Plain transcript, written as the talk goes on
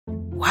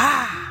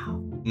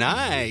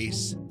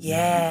Nice.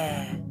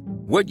 Yeah.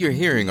 What you're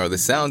hearing are the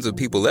sounds of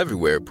people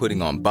everywhere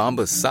putting on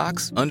Bombas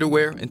socks,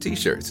 underwear, and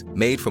T-shirts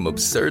made from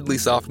absurdly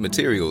soft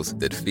materials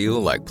that feel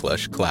like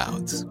plush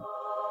clouds.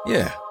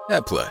 Yeah,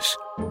 that plush.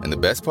 And the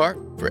best part?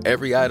 For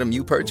every item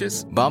you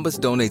purchase, Bombas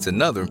donates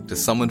another to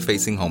someone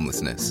facing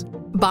homelessness.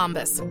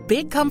 Bombas.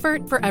 Big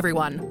comfort for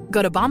everyone.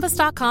 Go to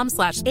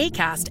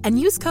bombas.com/ACAST and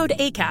use code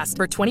ACAST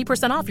for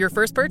 20% off your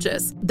first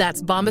purchase.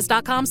 That's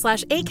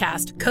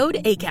bombas.com/ACAST. Code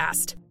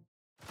ACAST.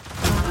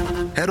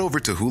 Head over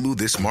to Hulu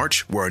this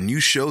March, where our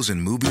new shows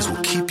and movies will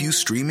keep you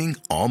streaming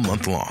all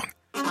month long.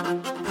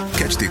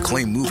 Catch the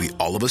acclaimed movie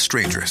All of Us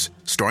Strangers,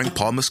 starring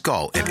Paul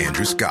Mescal and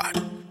Andrew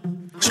Scott.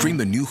 Stream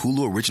the new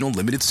Hulu original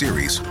limited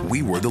series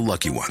We Were the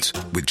Lucky Ones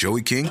with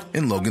Joey King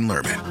and Logan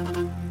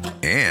Lerman.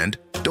 And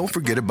don't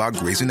forget about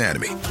Grey's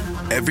Anatomy.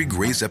 Every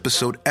Grey's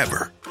episode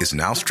ever is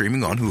now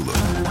streaming on Hulu.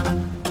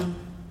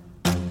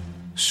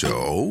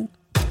 So,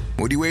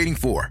 what are you waiting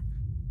for?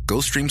 Go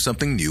stream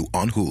something new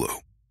on Hulu.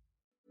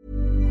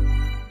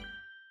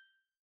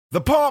 The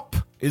pop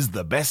is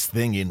the best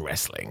thing in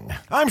wrestling.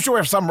 I'm sure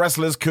if some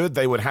wrestlers could,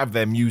 they would have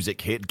their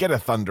music hit, get a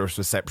thunderous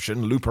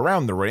reception, loop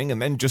around the ring,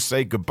 and then just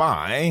say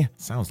goodbye.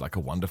 Sounds like a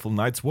wonderful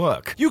night's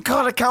work. You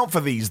can't account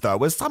for these,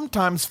 though, as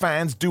sometimes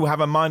fans do have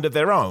a mind of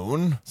their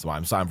own. So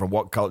I'm Simon from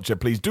What Culture.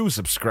 Please do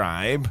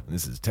subscribe.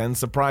 This is 10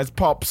 surprise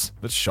pops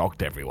that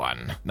shocked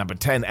everyone. Number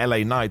 10,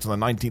 LA Knight on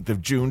the 19th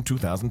of June,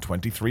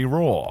 2023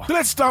 Raw. So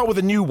let's start with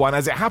a new one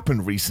as it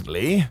happened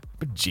recently.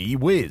 But gee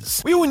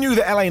whiz. We all knew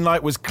that LA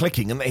Knight was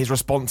clicking and that his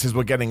responses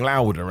were getting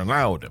louder and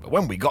louder, but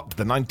when we got to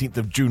the 19th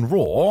of June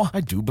Raw, I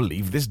do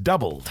believe this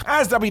doubled.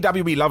 As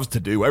WWE loves to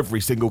do,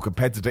 every single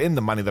competitor in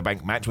the Money in the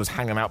Bank match was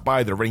hanging out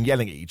by the ring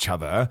yelling at each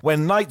other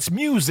when Knight's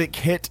music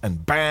hit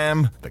and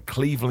bam, the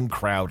Cleveland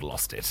crowd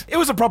lost it. It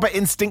was a proper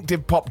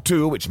instinctive pop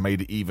too, which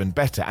made it even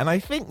better, and I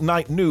think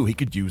Knight knew he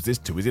could use this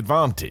to his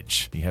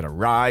advantage. He had a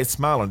wry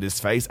smile on his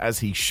face, as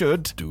he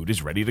should. Dude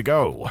is ready to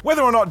go.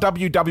 Whether or not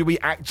WWE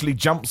actually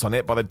jumps on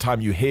it by the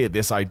time you hear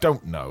this, I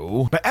don't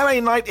know. But LA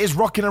Knight is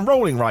rocking and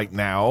rolling right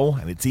now,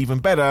 and it's even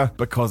better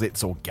because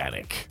it's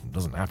organic. It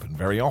doesn't happen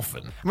very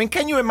often. I mean,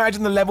 can you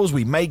imagine the levels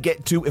we may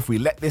get to if we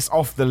let this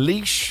off the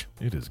leash?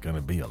 It is going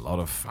to be a lot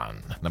of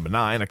fun. Number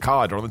 9,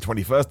 Okada on the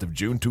 21st of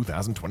June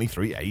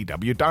 2023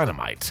 AEW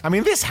Dynamite. I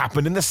mean, this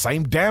happened in the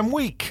same damn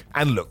week.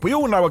 And look, we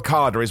all know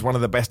Okada is one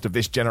of the best of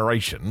this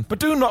generation, but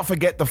do not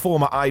forget the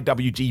former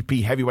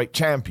IWGP Heavyweight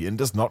Champion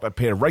does not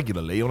appear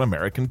regularly on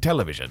American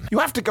television. You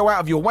have to go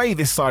out of your way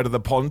this side of the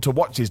pond to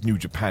watch his New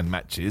Japan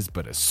matches,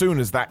 but as soon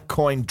as that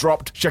coin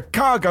dropped,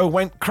 Chicago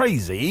went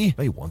crazy.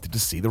 They wanted to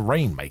see the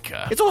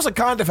Rainmaker. It's also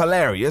kind of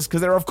hilarious because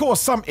there are of course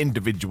some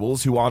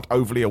individuals who aren't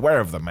overly aware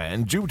of the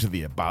man due to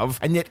the above,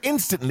 and yet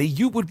instantly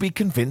you would be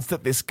convinced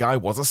that this guy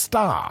was a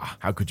star.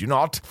 How could you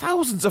not?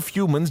 Thousands of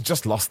humans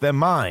just lost their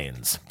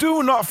minds.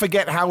 Do not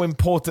forget how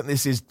important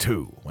this is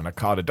too. When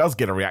Okada does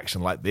get a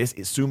reaction like this,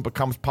 it soon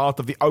becomes part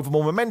of the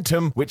overall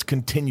momentum, which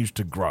continues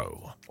to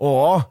grow.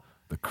 Or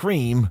the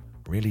cream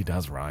really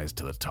does rise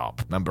to the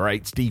top. Number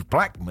 8, Steve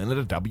Blackman at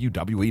a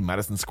WWE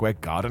Madison Square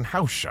Garden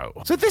house show.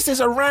 So this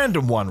is a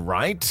random one,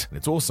 right? And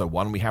it's also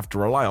one we have to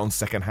rely on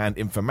secondhand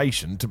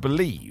information to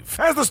believe.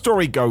 As the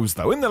story goes,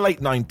 though, in the late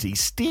 90s,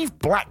 Steve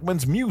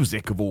Blackman's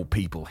music, of all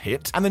people,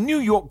 hit, and the New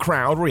York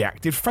crowd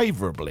reacted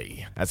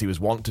favorably. As he was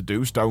wont to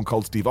do, Stone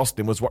Cold Steve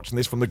Austin was watching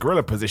this from the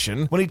gorilla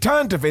position when he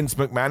turned to Vince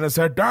McMahon and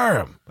said,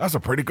 "Damn, that's a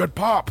pretty good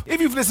pop." If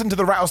you've listened to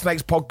the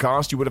Rattlesnakes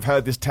podcast, you would have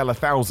heard this tell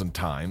 1,000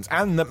 times,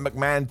 and that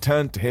McMahon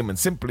turned to him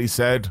and simply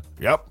said,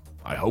 "Yep,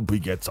 I hope he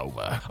gets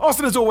over."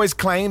 Austin has always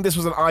claimed this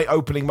was an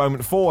eye-opening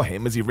moment for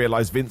him as he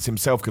realized Vince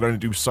himself could only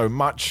do so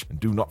much. And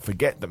do not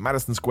forget that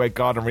Madison Square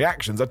Garden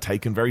reactions are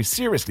taken very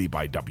seriously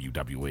by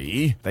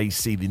WWE. They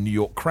see the New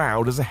York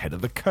crowd as ahead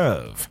of the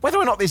curve. Whether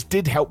or not this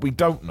did help, we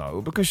don't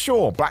know, because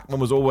sure, Blackman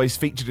was always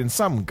featured in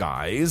some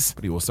guys,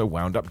 but he also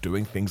wound up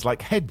doing things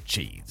like Head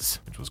Cheese,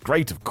 which was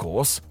great, of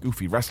course,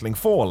 goofy wrestling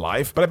for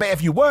life, but I bet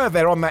if you were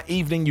there on that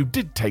evening, you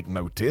did take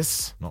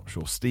notice. Not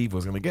sure Steve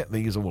was going to get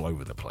these all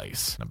over the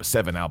place. Number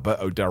 7,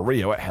 Alberto Del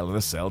Rio at Hell in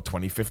a Cell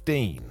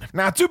 2015.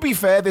 Now, to be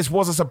fair, this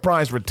was a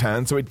surprise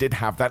return, so it did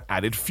have that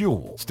added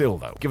fuel. Still,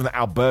 though, given that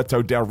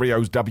Alberto Del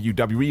Rio's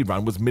WWE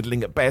run was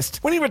middling at best,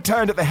 when he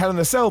returned at the Hell in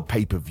a Cell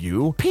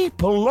pay-per-view,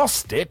 people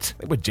lost it.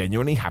 They were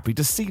genuinely happy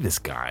to see this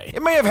guy.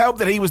 It may have helped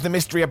that he was the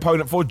mystery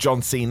opponent for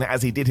John Cena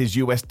as he did his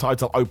US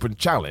title open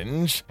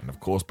challenge, and of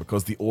course,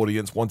 because the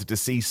audience wanted to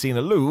see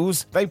Cena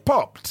lose, they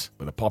popped.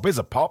 But a pop is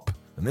a pop.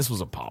 And this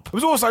was a pop. It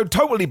was also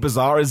totally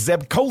bizarre as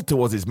Zeb Coulter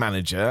was his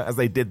manager as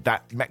they did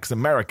that Mex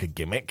America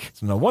gimmick.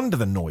 So no wonder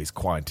the noise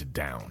quieted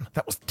down.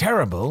 That was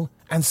terrible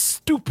And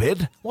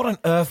stupid? What on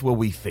earth were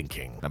we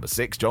thinking? Number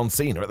 6, John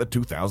Cena at the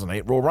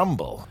 2008 Royal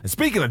Rumble. And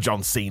speaking of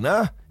John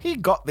Cena, he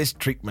got this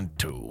treatment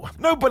too.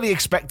 Nobody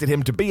expected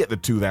him to be at the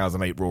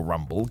 2008 Royal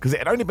Rumble because it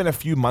had only been a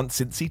few months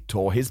since he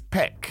tore his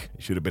pec.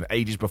 It should have been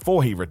ages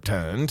before he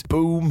returned.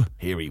 Boom,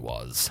 here he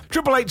was.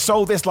 Triple H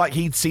sold this like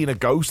he'd seen a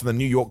ghost and the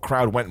New York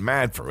crowd went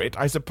mad for it,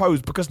 I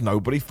suppose because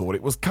nobody thought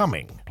it was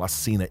coming. Plus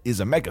Cena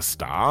is a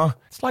megastar.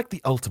 It's like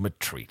the ultimate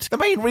treat. The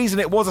main reason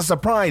it was a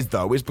surprise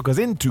though is because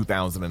in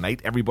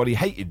 2008 everybody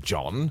hated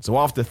John, so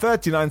after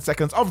 39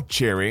 seconds of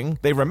cheering,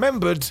 they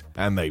remembered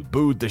and they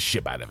booed the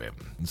shit out of him.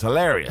 It's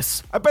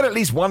hilarious. I bet at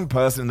least one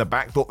person in the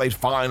back thought they'd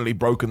finally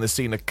broken the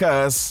Cena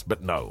curse,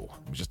 but no.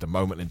 It was just a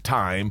moment in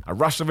time, a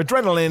rush of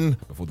adrenaline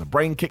before the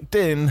brain kicked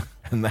in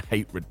and the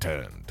hate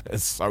returned.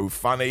 It's so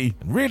funny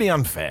and really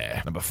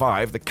unfair. Number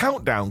 5, the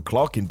countdown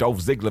clock in Dolph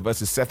Ziggler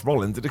vs. Seth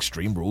Rollins at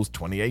Extreme Rules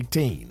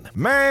 2018.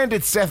 Man,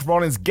 did Seth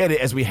Rollins get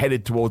it as we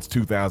headed towards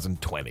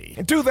 2020.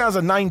 In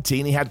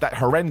 2019, he had that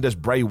horrendous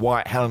Bray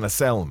Wyatt Hell in a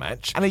Cell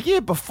match, and a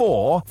year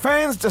before,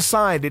 fans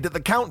decided that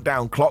the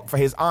countdown clock for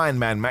his Iron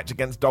Man match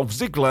against Dolph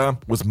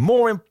Ziggler was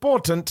more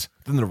important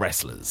than the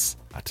wrestlers.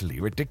 Utterly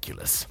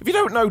ridiculous. If you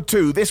don't know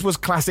too, this was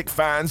classic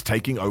fans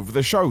taking over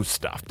the show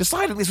stuff.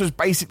 Deciding this was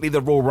basically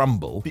the Royal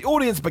Rumble, the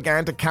audience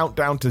began to count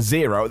down to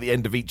 0 at the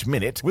end of each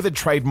minute with a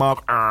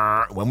trademark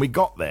when we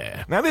got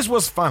there. Now this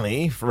was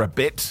funny for a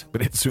bit,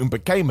 but it soon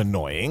became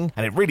annoying,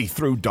 and it really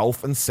threw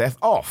Dolph and Seth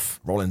off.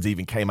 Rollins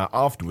even came out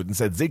afterward and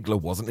said Ziggler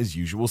wasn't his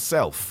usual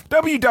self.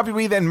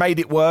 WWE then made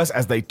it worse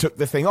as they took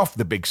the thing off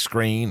the big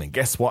screen, and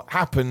guess what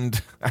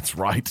happened? That's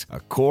right, a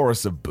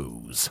chorus of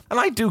boos. And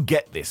I do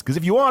get this, because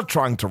if you are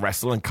trying to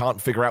wrestle and can't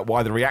figure out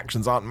why the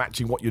reactions aren't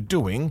matching what you're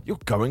doing, you're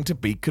going to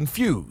be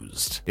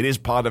confused. It is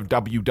part of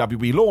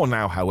WWE law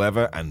now,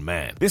 however, and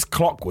man, this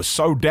clock was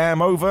so damn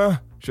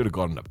over. Should have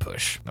gotten a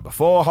push. Number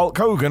 4, Hulk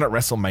Hogan at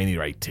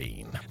WrestleMania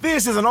 18.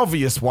 This is an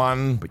obvious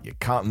one, but you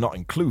can't not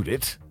include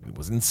it. It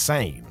was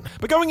insane.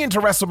 But going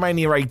into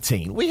WrestleMania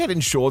 18, we had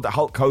ensured that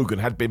Hulk Hogan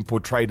had been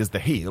portrayed as the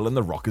heel and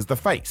The Rock as the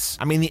face.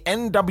 I mean, the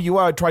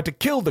NWO tried to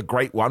kill the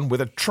Great One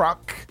with a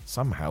truck.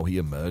 Somehow he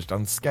emerged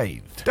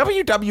unscathed.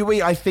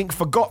 WWE, I think,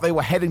 forgot they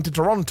were heading to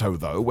Toronto,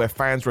 though, where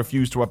fans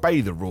refused to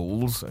obey the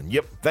rules. And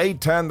yep, they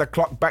turned the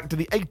clock back to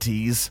the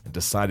 80s and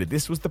decided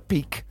this was the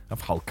peak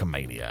of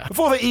Hulkamania.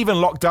 Before they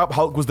even locked up,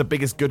 Hulk was the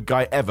biggest good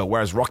guy ever,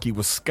 whereas Rocky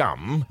was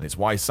scum. And it's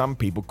why some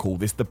people call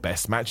this the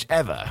best match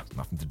ever.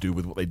 Nothing to do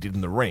with what they did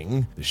in the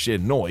ring. The sheer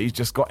noise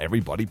just got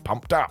everybody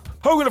pumped up.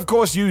 Hogan, of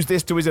course, used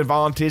this to his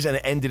advantage and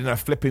it ended in a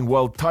flipping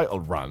world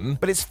title run.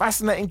 But it's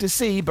fascinating to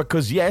see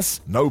because,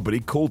 yes, nobody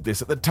called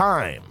this at the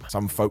time.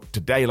 Some folk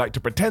today like to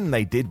pretend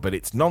they did, but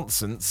it's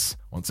nonsense.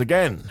 Once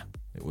again,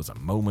 it was a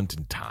moment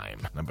in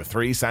time. Number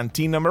 3,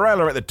 Santino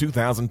Marella at the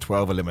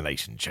 2012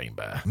 Elimination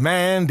Chamber.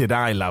 Man, did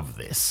I love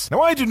this. Now,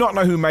 I do not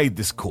know who made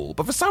this call,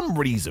 but for some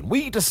reason,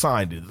 we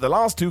decided that the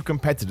last 2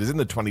 competitors in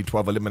the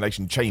 2012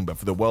 Elimination Chamber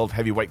for the World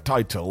Heavyweight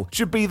title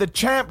should be the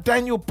champ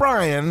Daniel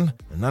Bryan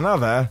and none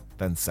other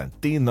than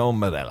Santino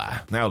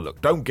Marella. Now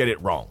look, don't get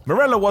it wrong.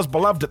 Marella was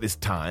beloved at this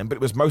time, but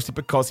it was mostly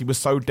because he was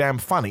so damn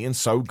funny and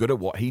so good at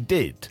what he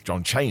did.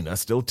 John Cena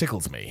still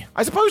tickles me.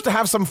 I suppose to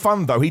have some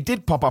fun though, he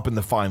did pop up in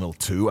the final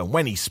 2, and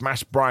when he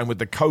smashed Bryan with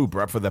the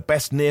Cobra for the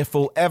best near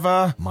fall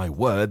ever, my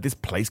word, this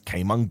place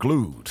came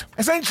unglued.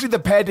 Essentially, the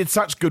pair did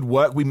such good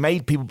work, we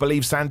made people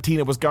believe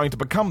Santino was going to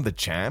become the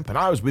champ, and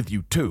I was with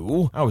you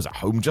too. I was at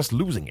home just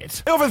losing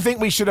it. I often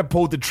think we should have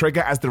pulled the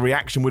trigger as the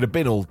reaction would have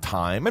been all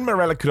time, and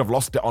Marella could have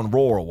lost it on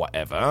Raw or whatever.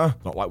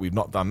 Not like we've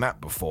not done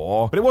that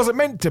before, but it wasn't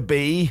meant to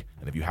be.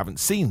 And if you haven't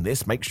seen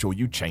this, make sure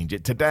you change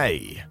it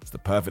today. It's the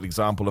perfect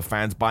example of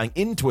fans buying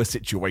into a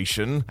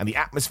situation and the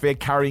atmosphere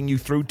carrying you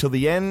through till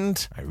the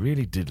end. I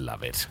really did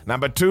love it.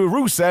 Number 2,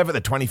 Rusev at the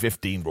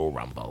 2015 Royal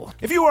Rumble.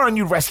 If you are a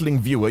new wrestling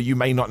viewer, you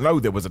may not know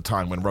there was a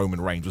time when Roman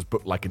Reigns was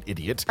booked like an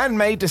idiot and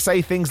made to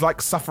say things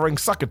like suffering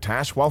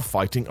succotash while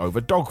fighting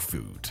over dog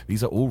food.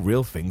 These are all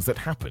real things that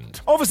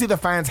happened. Obviously, the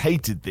fans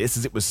hated this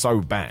as it was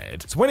so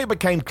bad. So when it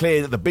became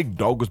clear that the big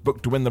dog was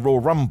booked to win the Royal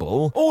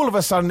Rumble, all of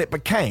a sudden it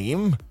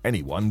became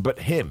anyone but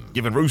him.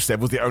 Given Rusev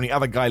was the only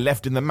other guy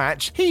left in the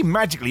match, he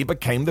magically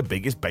became the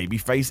biggest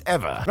babyface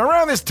ever. Now,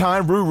 around this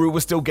time, Ruru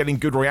was still getting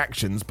good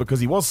reactions because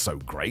he was so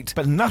great,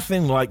 but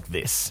nothing like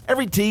this.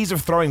 Every tease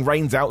of throwing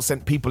Reigns out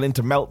sent people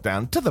into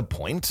meltdown to the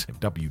point, if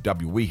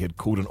WWE had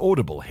called an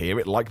audible here,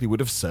 it likely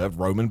would have served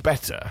Roman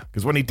better.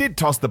 Because when he did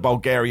toss the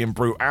Bulgarian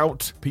brute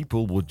out,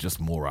 people were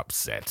just more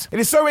upset. It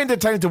is so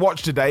entertaining to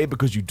watch today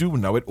because you do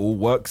know it all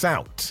works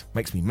out.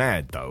 Makes me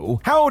mad though.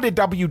 How did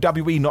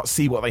WWE not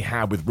see what they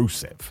had with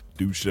Rusev?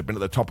 Dude should have been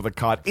at the top of the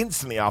card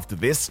instantly after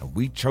this, and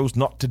we chose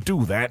not to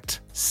do that.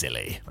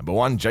 Silly. Number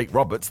 1, Jake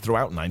Roberts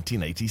throughout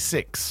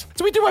 1986.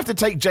 So we do have to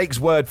take Jake's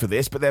word for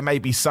this, but there may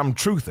be some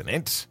truth in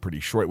it. Pretty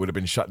sure it would have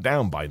been shut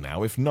down by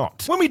now if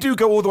not. When we do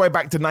go all the way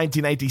back to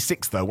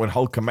 1986 though, when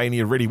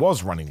Hulkamania really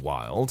was running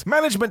wild,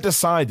 management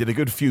decided a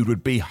good feud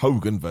would be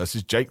Hogan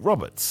versus Jake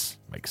Roberts.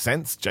 Makes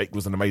sense, Jake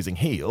was an amazing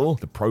heel,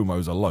 the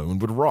promos alone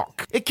would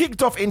rock. It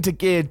kicked off into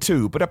gear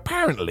 2, but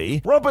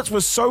apparently, Roberts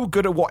was so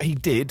good at what he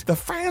did, the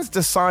fans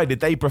decided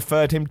they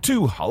preferred him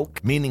to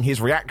Hulk, meaning his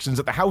reactions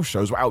at the house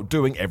shows were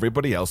outdoing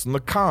everybody else on the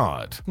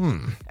card.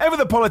 Ever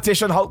the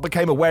politician, Hulk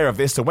became aware of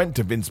this and went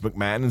to Vince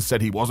McMahon and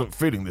said he wasn't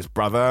feeling this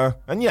brother.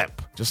 And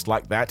yep, just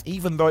like that,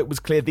 even though it was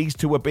clear these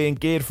two were being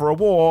geared for a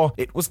war,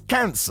 it was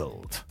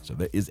cancelled. So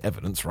there is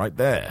evidence right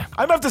there.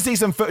 I'd love to see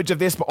some footage of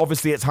this, but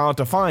obviously it's hard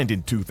to find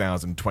in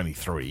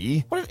 2023.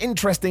 What an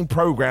interesting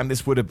program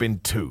this would have been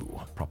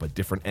too. Proper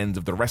different ends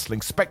of the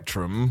wrestling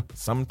spectrum,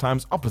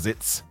 sometimes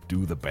opposites,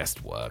 do the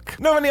best work.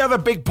 Know any other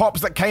big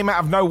pops that came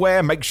out of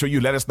nowhere? Make sure you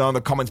let us know in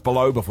the comments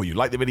below before you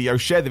like the video,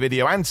 share the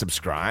video, and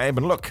subscribe.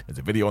 And look, there's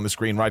a video on the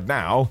screen right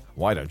now.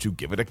 Why don't you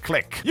give it a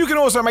click? You can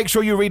also make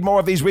sure you read more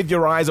of these with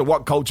your eyes at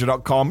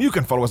whatculture.com. You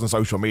can follow us on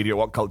social media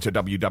at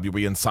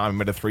whatculturewwe and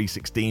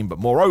SimonMiller316. But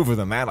moreover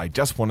than that, I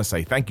just want to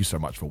say thank you so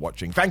much for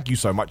watching. Thank you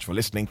so much for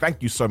listening.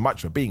 Thank you so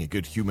much for being a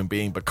good human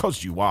being,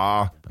 because you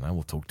are. And I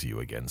will talk to you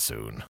again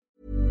soon.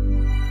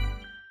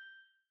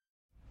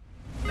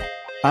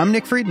 I'm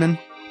Nick Friedman.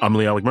 I'm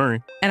Lee Alec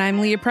Murray. And I'm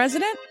Leah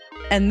President.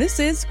 And this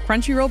is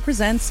Crunchyroll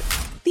Presents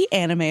The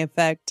Anime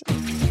Effect.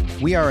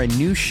 We are a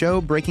new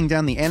show breaking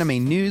down the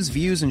anime news,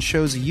 views, and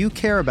shows you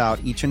care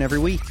about each and every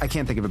week. I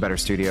can't think of a better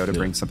studio to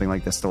bring something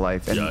like this to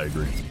life. And I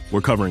agree.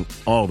 We're covering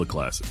all the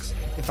classics.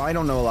 if I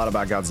don't know a lot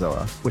about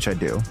Godzilla, which I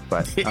do,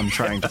 but I'm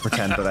trying to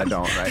pretend that I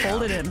don't right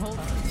Hold it in.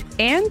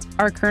 And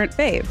our current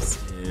faves.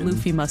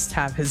 Luffy must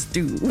have his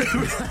due.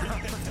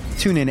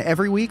 Tune in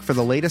every week for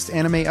the latest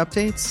anime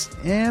updates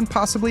and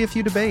possibly a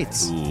few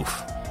debates.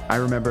 Oof. I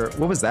remember,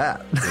 what was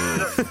that?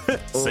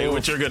 Say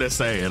what you're going to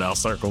say and I'll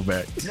circle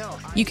back.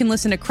 You can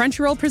listen to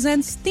Crunchyroll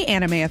Presents The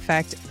Anime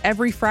Effect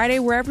every Friday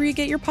wherever you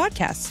get your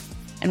podcasts.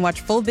 And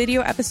watch full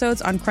video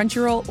episodes on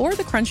Crunchyroll or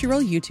the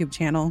Crunchyroll YouTube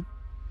channel.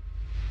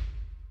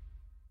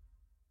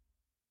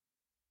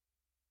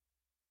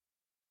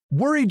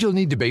 Worried you'll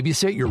need to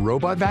babysit your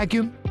robot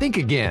vacuum? Think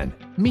again.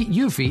 Meet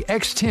Eufy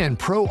X10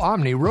 Pro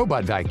Omni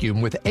Robot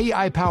Vacuum with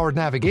AI-powered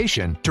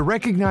navigation to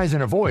recognize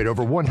and avoid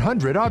over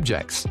 100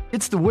 objects.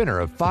 It's the winner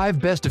of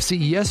 5 Best of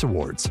CES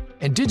awards.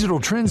 And Digital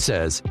Trends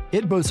says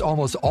it boasts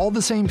almost all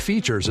the same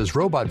features as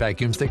robot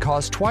vacuums that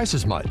cost twice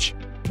as much.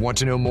 Want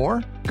to know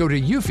more? Go to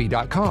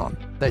eufy.com.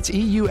 That's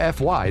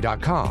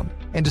EUFY.com.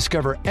 And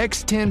discover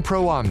X10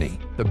 Pro Omni,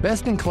 the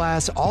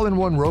best-in-class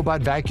all-in-one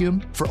robot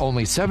vacuum for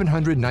only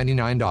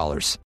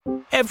 $799.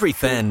 Every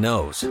fan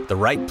knows the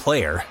right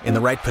player in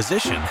the right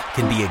position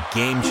can be a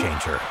game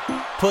changer.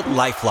 Put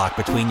LifeLock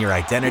between your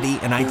identity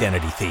and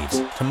identity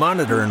thieves to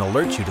monitor and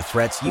alert you to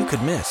threats you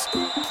could miss.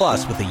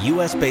 Plus, with a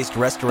U.S.-based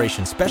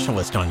restoration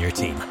specialist on your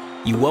team,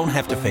 you won't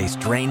have to face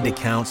drained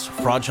accounts,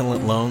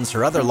 fraudulent loans,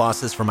 or other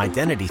losses from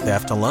identity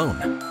theft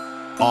alone.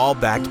 All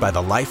backed by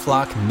the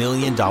LifeLock $1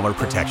 Million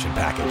Protection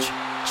Package.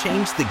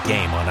 Change the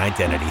game on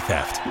identity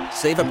theft.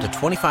 Save up to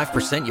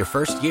 25% your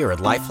first year at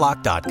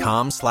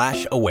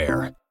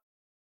LifeLock.com/aware.